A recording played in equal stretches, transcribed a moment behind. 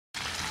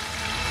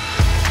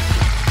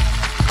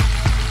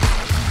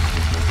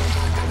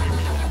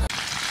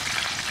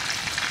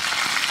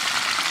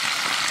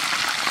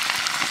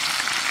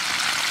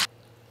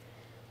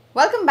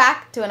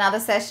back to another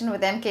session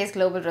with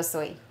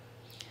Mksglobalrasoi.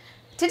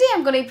 Today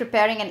I'm going to be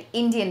preparing an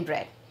Indian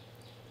bread,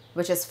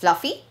 which is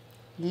fluffy,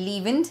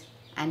 leavened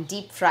and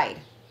deep fried.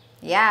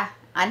 Yeah,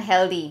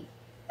 unhealthy.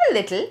 A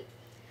little.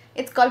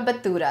 It's called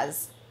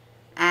Bhaturas,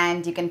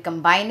 and you can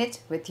combine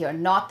it with your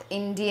North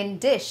Indian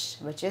dish,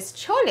 which is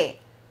Chole.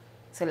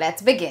 So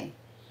let's begin.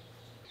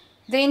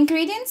 The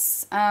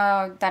ingredients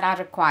that are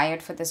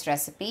required for this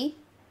recipe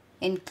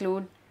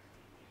include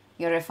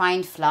your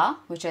refined flour,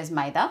 which is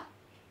maida,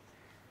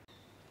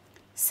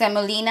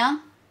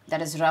 semolina,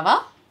 that is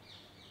rava,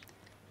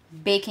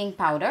 baking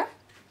powder,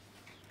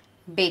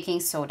 baking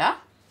soda,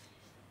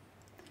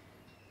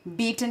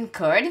 beaten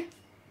curd,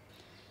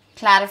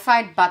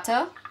 clarified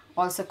butter,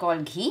 also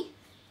called ghee,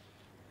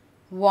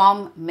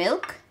 warm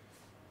milk,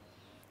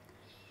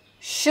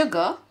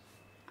 sugar.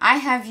 I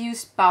have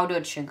used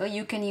powdered sugar.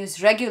 You can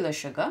use regular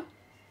sugar,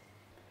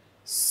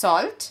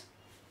 salt,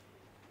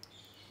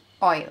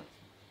 oil.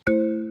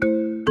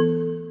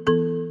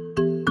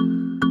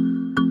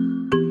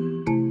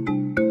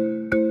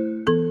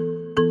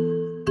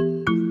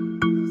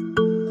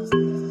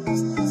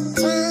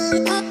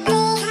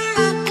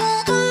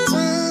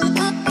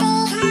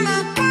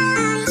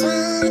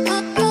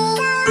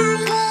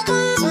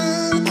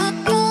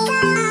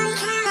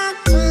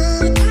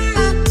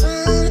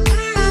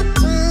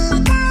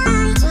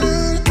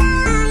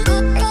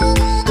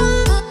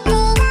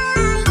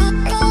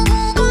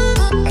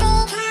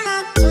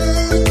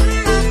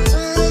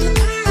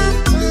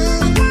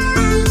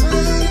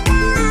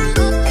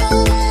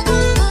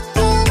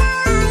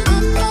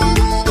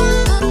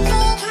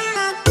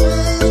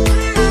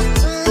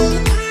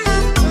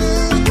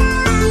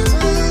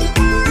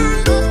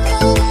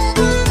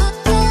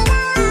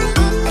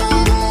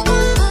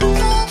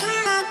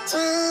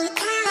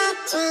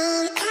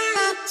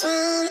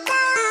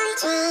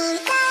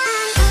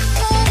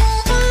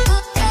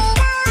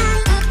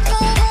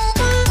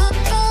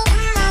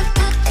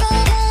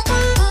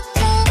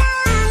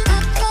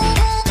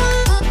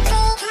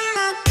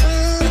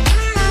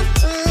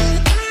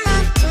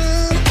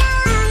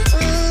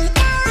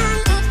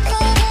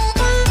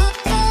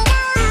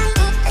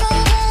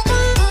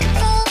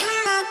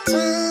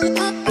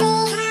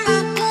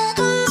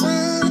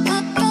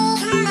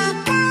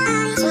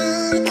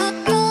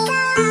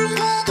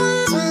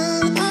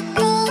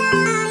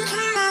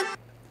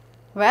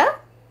 Well,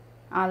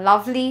 our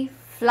lovely,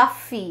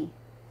 fluffy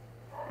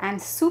and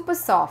super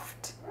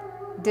soft,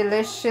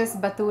 delicious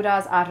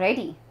bhaturas are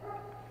ready.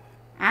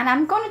 And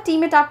I'm going to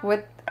team it up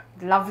with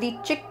lovely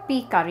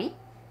chickpea curry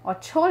or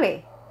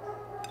chole.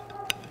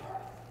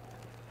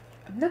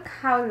 Look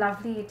how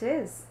lovely it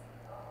is.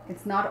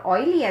 It's not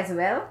oily as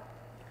well.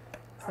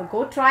 So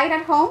go try it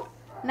at home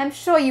and I'm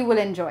sure you will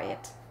enjoy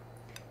it.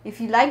 If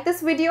you like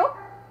this video,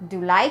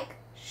 do like,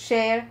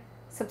 share,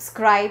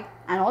 subscribe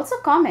and also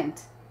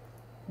comment.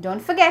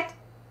 Don't forget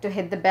to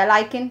hit the bell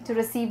icon to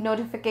receive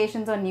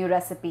notifications on new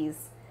recipes.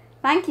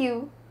 Thank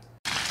you.